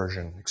own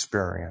conversion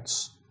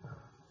experience.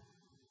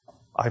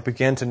 I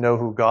began to know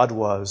who God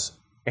was,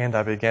 and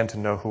I began to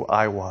know who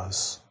I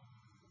was,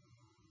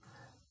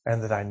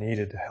 and that I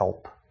needed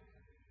help.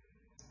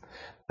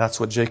 That's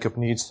what Jacob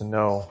needs to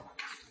know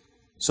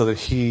so that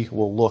he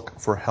will look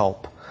for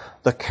help.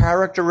 The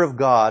character of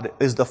God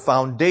is the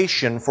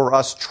foundation for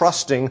us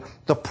trusting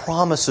the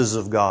promises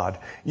of God.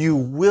 You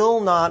will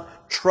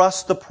not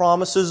trust the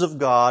promises of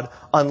God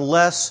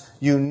unless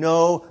you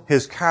know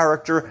his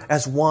character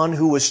as one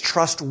who is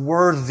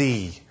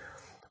trustworthy,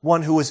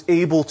 one who is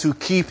able to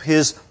keep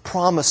his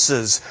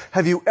promises.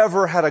 Have you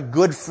ever had a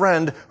good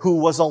friend who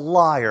was a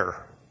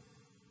liar?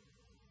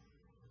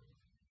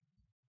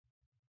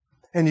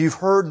 And you've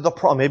heard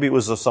maybe it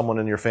was someone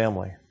in your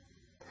family.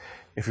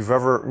 If you've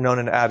ever known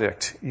an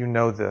addict, you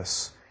know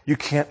this. You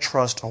can't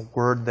trust a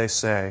word they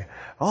say.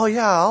 Oh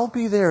yeah, I'll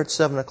be there at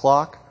 7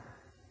 o'clock.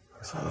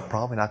 So they're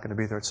probably not going to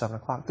be there at 7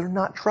 o'clock. They're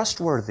not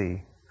trustworthy.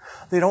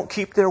 They don't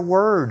keep their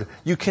word.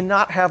 You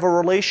cannot have a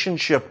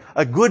relationship,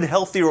 a good,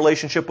 healthy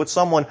relationship with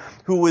someone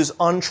who is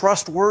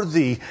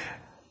untrustworthy.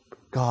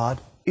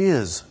 God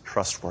is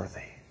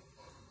trustworthy.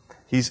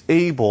 He's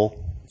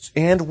able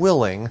and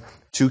willing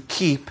to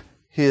keep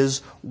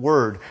his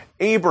word.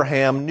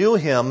 Abraham knew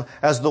him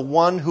as the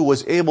one who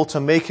was able to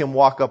make him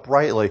walk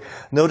uprightly.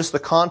 Notice the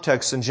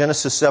context in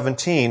Genesis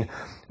 17.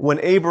 When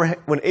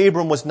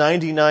Abram was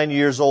 99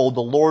 years old,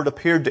 the Lord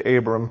appeared to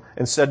Abram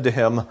and said to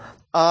him,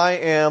 I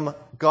am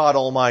God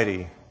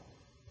Almighty.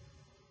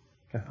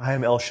 I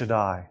am El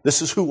Shaddai.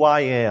 This is who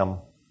I am.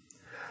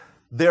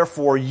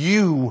 Therefore,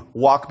 you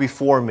walk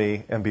before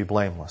me and be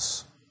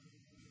blameless.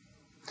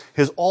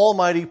 His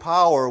almighty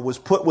power was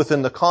put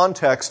within the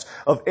context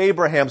of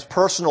Abraham's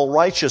personal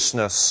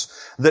righteousness,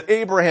 that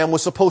Abraham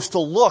was supposed to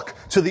look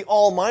to the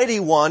Almighty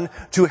One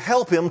to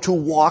help him to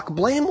walk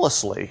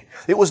blamelessly.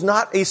 It was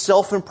not a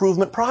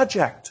self-improvement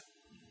project.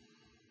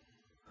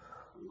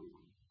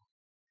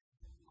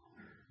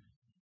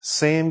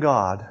 Same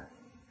God,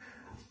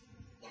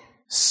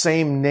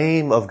 same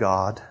name of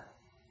God,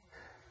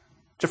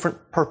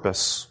 different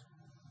purpose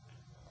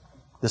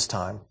this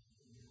time.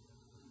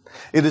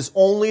 It is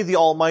only the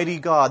Almighty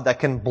God that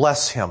can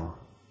bless him.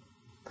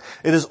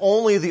 It is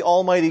only the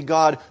Almighty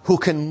God who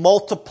can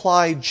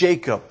multiply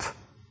Jacob,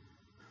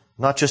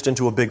 not just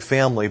into a big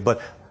family, but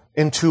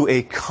into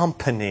a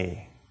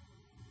company.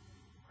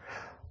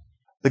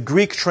 The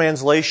Greek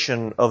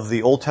translation of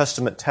the Old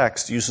Testament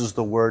text uses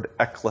the word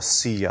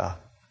ecclesia,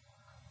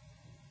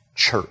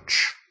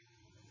 church,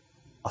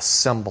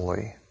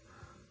 assembly,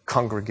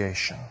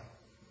 congregation.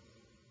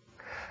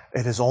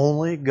 It is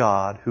only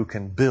God who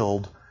can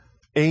build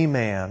a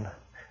man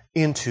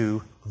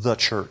into the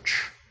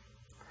church.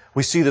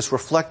 We see this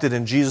reflected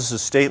in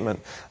Jesus'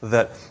 statement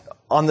that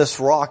on this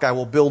rock I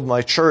will build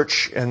my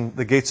church and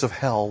the gates of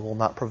hell will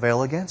not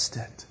prevail against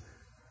it.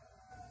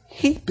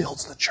 He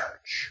builds the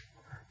church.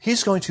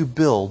 He's going to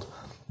build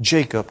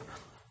Jacob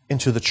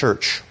into the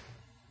church.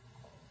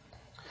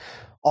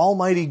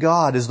 Almighty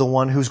God is the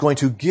one who's going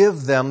to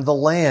give them the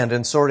land.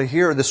 And sort of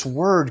here, this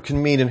word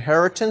can mean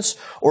inheritance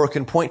or it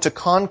can point to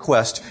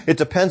conquest. It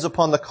depends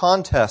upon the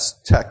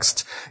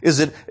text.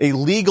 Is it a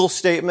legal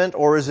statement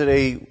or is it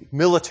a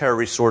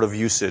military sort of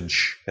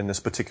usage in this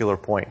particular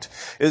point?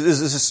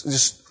 Is this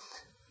just,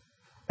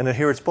 and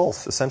here it's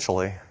both,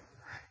 essentially.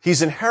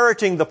 He's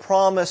inheriting the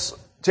promise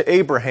to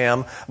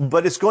Abraham,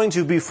 but it's going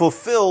to be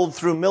fulfilled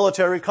through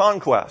military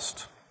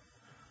conquest.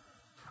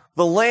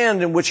 The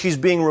land in which he's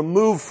being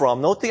removed from.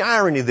 Note the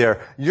irony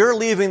there. You're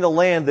leaving the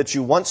land that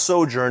you once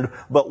sojourned,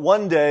 but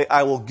one day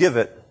I will give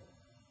it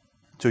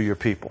to your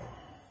people.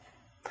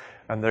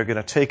 And they're going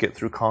to take it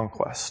through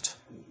conquest.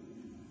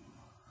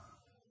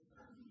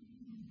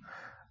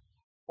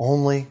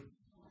 Only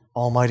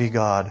Almighty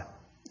God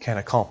can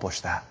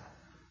accomplish that.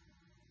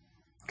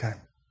 Okay?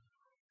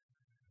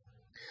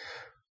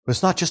 But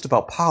it's not just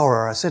about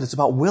power. I said it's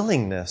about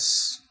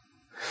willingness.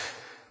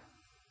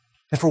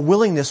 And for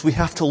willingness, we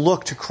have to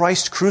look to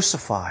Christ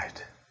crucified.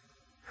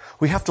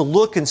 We have to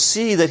look and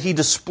see that he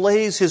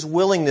displays his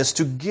willingness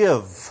to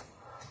give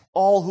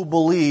all who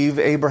believe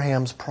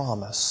Abraham's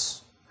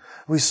promise.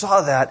 We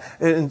saw that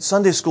in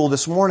Sunday school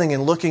this morning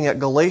in looking at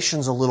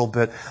Galatians a little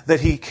bit, that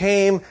he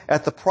came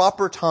at the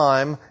proper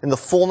time, in the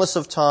fullness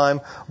of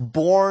time,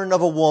 born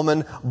of a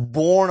woman,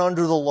 born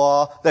under the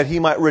law, that he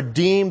might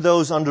redeem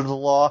those under the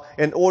law,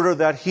 in order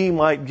that he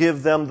might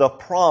give them the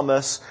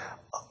promise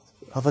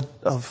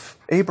of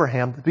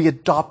Abraham to be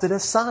adopted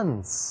as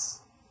sons.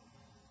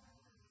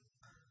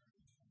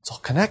 It's all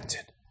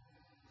connected.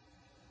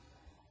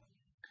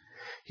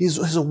 He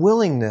has a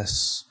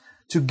willingness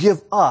to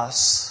give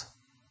us,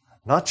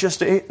 not just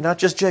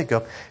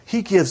Jacob,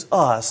 he gives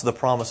us the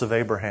promise of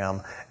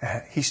Abraham.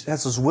 He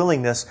has his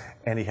willingness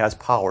and he has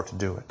power to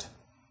do it.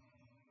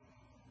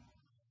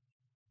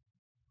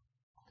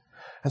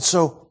 And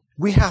so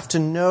we have to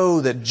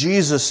know that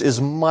Jesus is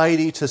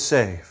mighty to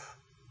save.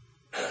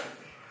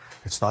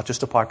 It's not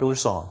just a popular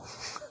song.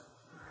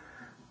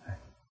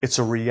 It's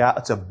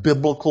a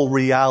biblical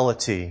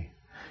reality.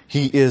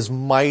 He is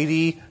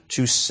mighty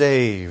to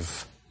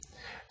save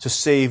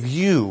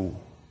you.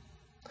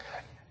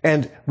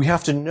 And we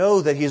have to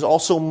know that He is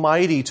also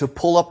mighty to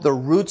pull up the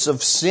roots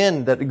of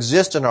sin that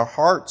exist in our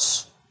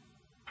hearts,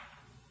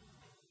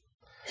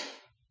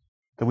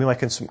 that we might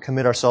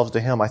commit ourselves to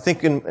Him. I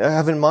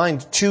have in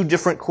mind two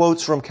different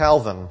quotes from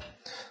Calvin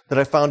that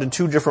I found in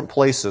two different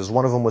places.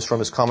 One of them was from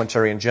his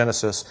commentary in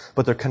Genesis,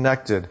 but they're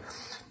connected.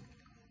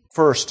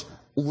 First,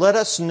 let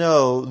us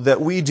know that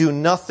we do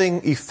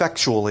nothing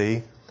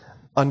effectually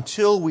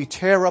until we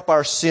tear up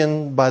our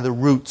sin by the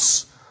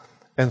roots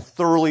and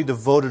thoroughly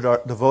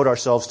devote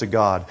ourselves to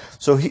God.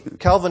 So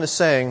Calvin is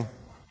saying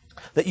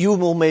that you'll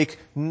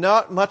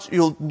not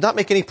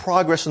make any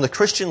progress in the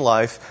Christian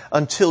life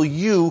until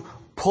you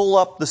pull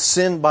up the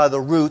sin by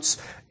the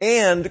roots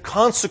and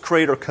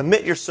consecrate or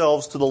commit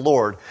yourselves to the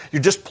Lord.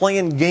 You're just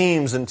playing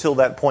games until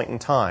that point in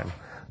time.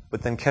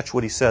 But then catch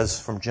what he says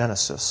from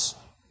Genesis.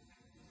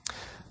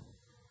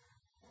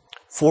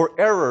 For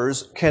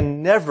errors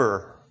can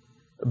never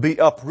be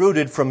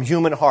uprooted from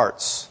human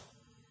hearts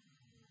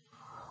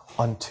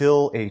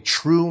until a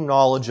true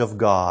knowledge of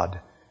God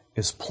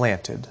is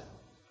planted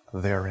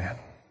therein.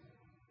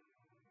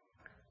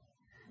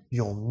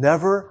 You'll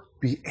never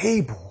be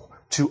able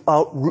to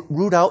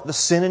root out the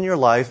sin in your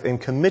life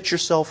and commit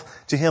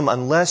yourself to Him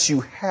unless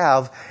you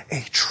have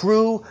a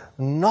true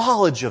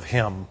knowledge of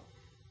Him,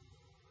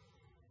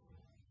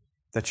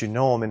 that you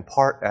know Him in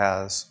part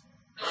as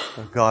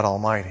God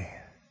Almighty,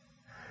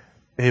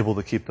 able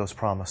to keep those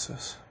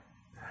promises,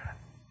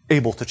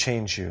 able to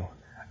change you,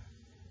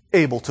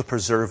 able to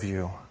preserve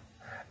you,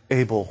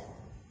 able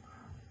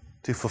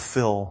to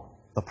fulfill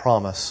the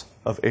promise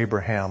of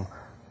Abraham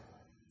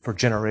for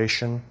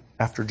generation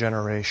after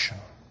generation.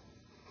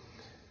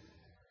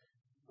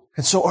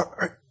 And so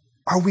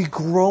are we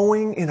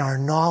growing in our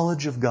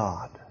knowledge of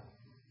God?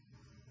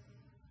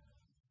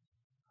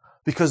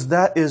 Because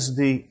that is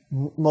the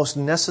most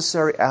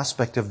necessary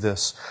aspect of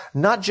this.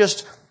 Not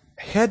just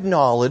head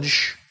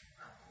knowledge,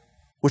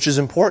 which is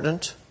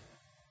important,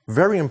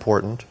 very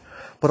important,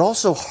 but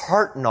also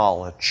heart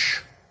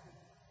knowledge.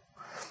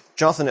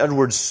 Jonathan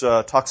Edwards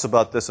talks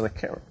about this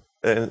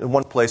in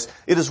one place.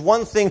 It is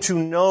one thing to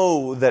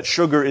know that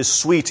sugar is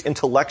sweet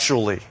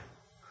intellectually,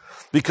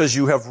 because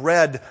you have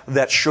read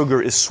that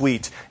sugar is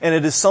sweet. And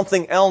it is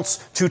something else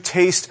to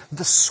taste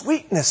the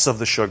sweetness of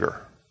the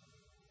sugar.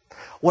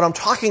 What I'm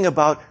talking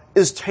about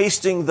is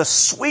tasting the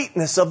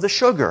sweetness of the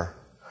sugar,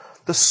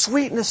 the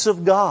sweetness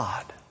of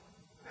God.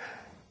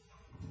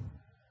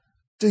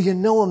 Do you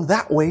know Him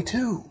that way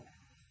too?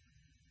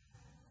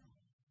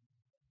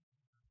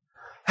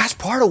 That's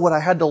part of what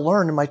I had to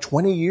learn in my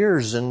 20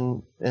 years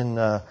in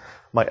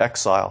my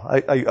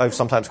exile. I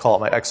sometimes call it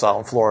my exile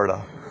in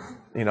Florida,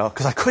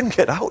 because I couldn't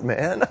get out,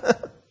 man.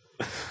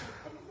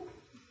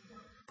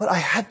 But I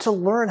had to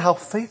learn how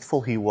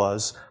faithful He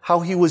was,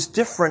 how He was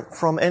different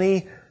from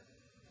any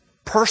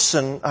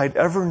person I'd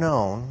ever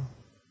known,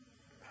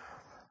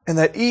 and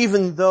that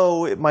even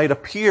though it might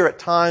appear at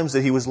times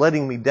that He was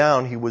letting me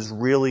down, He was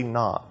really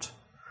not,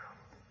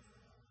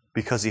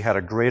 because He had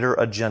a greater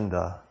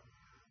agenda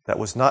that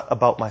was not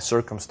about my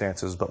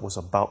circumstances, but was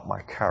about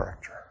my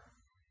character.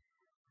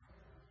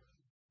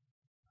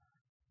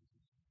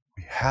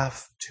 We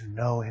have to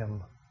know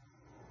Him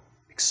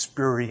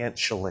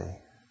experientially,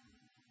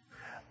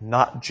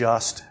 not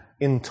just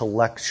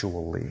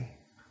intellectually.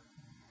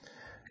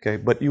 Okay,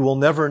 but you will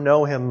never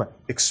know Him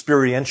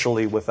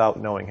experientially without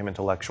knowing Him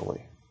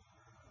intellectually.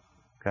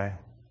 Okay?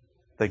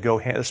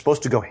 They're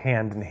supposed to go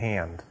hand in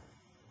hand.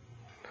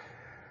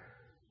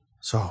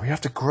 So we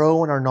have to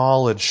grow in our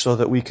knowledge so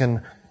that we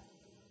can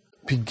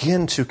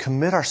begin to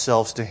commit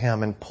ourselves to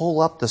Him and pull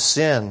up the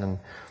sin.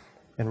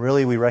 And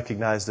really we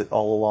recognize that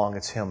all along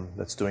it's Him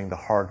that's doing the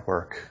hard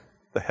work,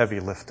 the heavy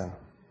lifting,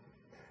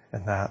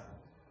 and that.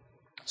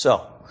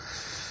 So,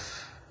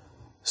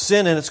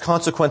 sin and its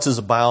consequences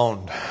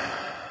abound.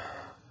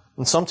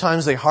 And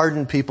sometimes they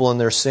harden people in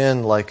their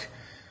sin like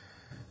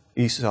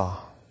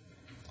Esau.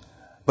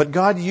 But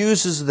God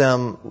uses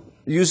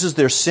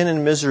their sin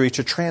and misery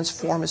to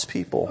transform His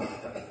people.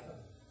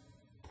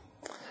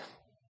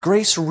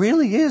 Grace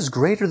really is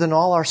greater than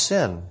all our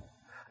sin.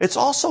 It's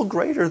also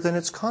greater than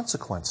its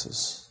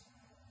consequences.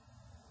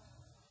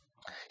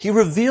 He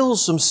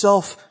reveals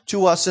himself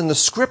to us in the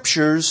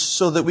Scriptures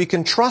so that we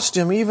can trust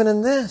him even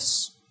in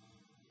this.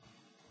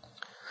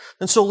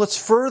 And so let's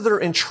further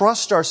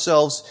entrust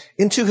ourselves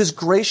into his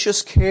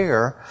gracious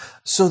care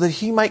so that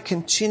he might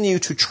continue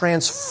to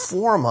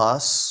transform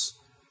us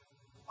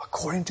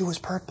according to his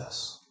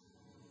purpose.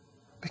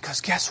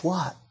 Because guess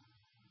what?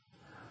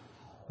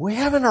 We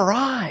haven't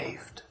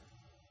arrived.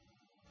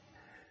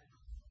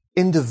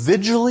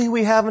 Individually,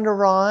 we haven't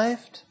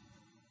arrived.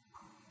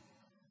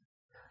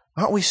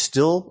 Aren't we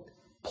still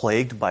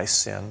plagued by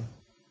sin?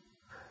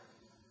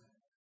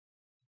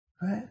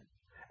 Right?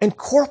 And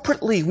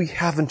corporately, we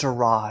haven't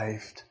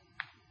arrived.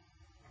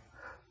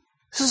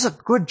 This is a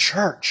good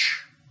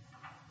church.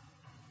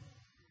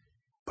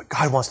 But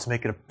God wants to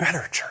make it a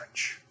better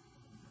church.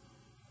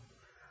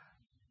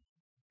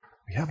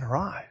 We haven't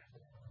arrived.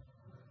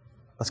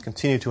 Let's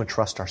continue to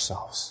entrust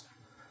ourselves.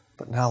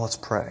 But now let's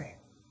pray.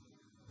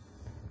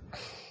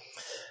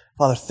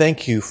 Father,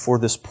 thank you for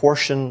this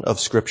portion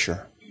of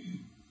Scripture.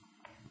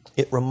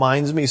 It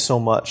reminds me so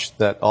much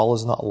that all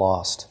is not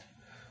lost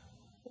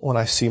when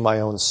I see my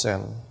own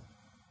sin,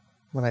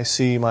 when I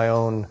see my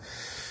own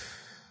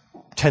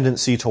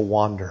tendency to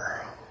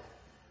wander.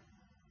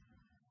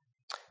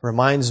 It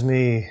reminds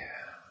me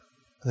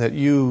that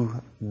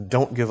you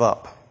don't give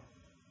up,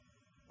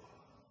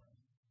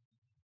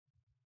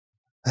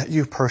 that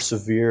you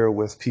persevere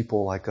with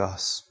people like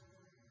us.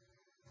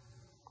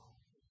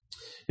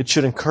 It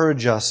should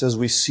encourage us as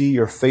we see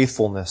your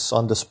faithfulness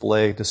on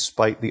display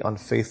despite the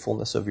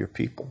unfaithfulness of your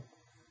people.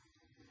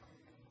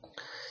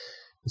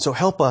 And so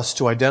help us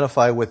to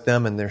identify with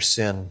them in their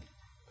sin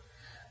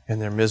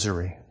and their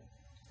misery.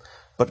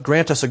 But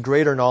grant us a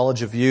greater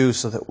knowledge of you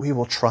so that we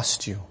will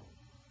trust you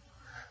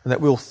and that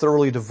we will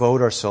thoroughly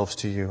devote ourselves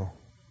to you,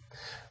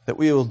 that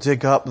we will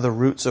dig up the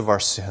roots of our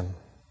sin.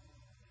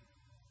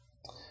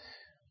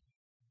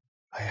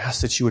 I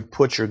ask that you would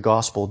put your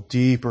gospel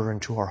deeper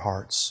into our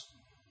hearts,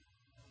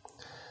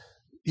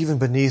 even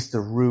beneath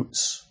the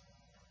roots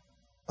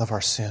of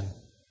our sin,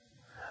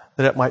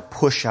 that it might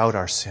push out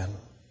our sin,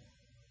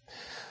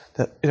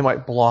 that it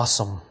might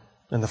blossom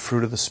in the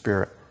fruit of the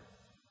Spirit.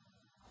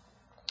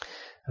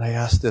 And I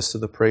ask this to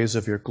the praise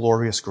of your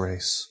glorious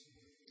grace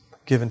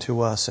given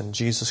to us in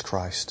Jesus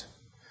Christ,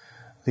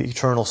 the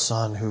eternal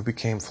Son who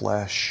became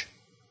flesh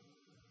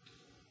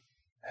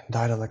and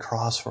died on the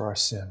cross for our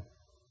sin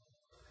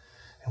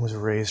and was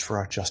raised for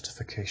our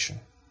justification.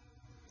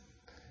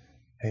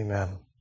 Amen.